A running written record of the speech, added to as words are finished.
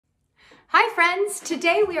Hi friends,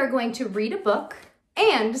 today we are going to read a book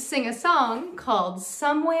and sing a song called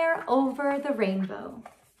Somewhere Over the Rainbow.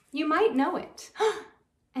 You might know it.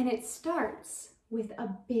 And it starts with a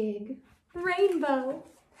big rainbow.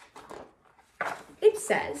 It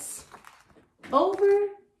says, over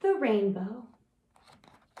the rainbow.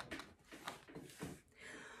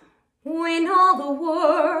 When all the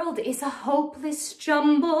world is a hopeless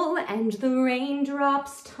jumble and the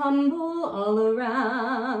raindrops tumble all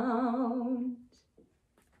around.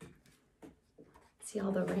 See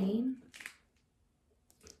all the rain?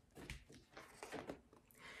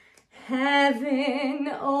 Heaven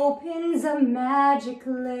opens a magic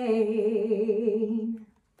lane.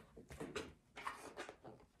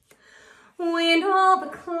 When all the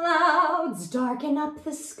clouds darken up the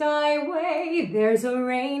skyway, there's a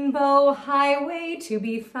rainbow highway to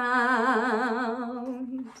be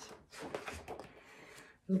found.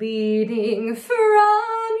 Leading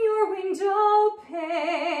from your window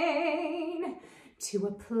pane to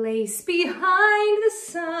a place behind the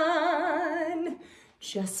sun,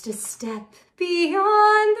 just a step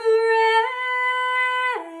beyond the rain.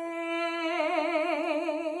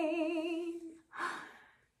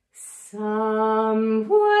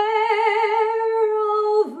 Somewhere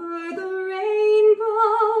over the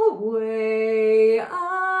rainbow, way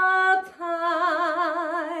up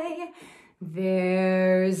high,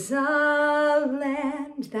 there's a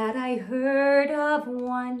land that I heard of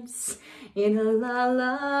once in a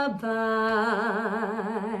lullaby.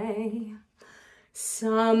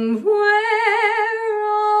 Somewhere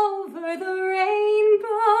over the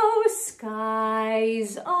rainbow,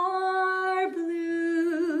 skies are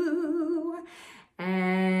blue,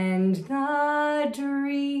 and the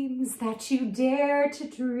dreams that you dare to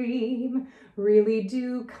dream really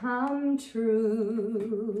do come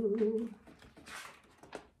true.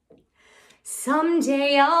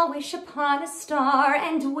 Someday I'll wish upon a star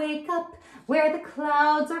and wake up where the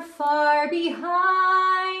clouds are far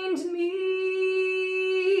behind me.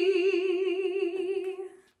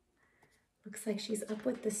 Looks like she's up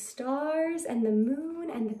with the stars and the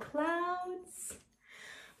moon and the clouds.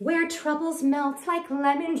 Where troubles melt like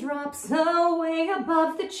lemon drops away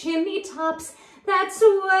above the chimney tops, that's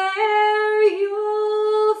where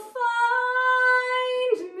you'll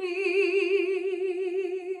find me.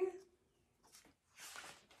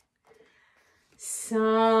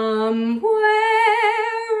 Somewhere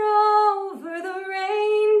over the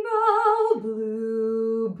rainbow,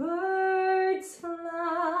 bluebirds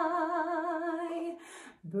fly.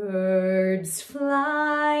 Birds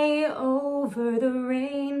fly over the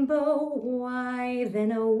rainbow. Why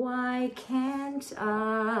then, oh, why can't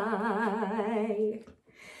I?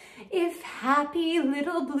 If happy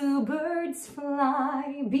little bluebirds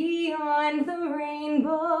fly beyond the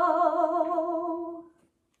rainbow,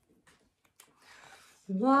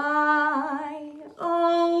 why,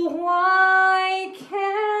 oh, why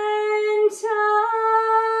can't I?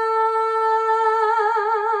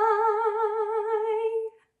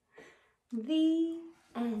 The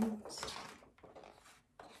end.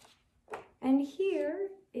 And here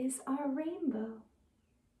is our rainbow.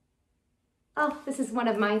 Oh, this is one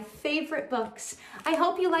of my favorite books. I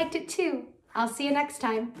hope you liked it too. I'll see you next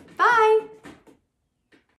time. Bye!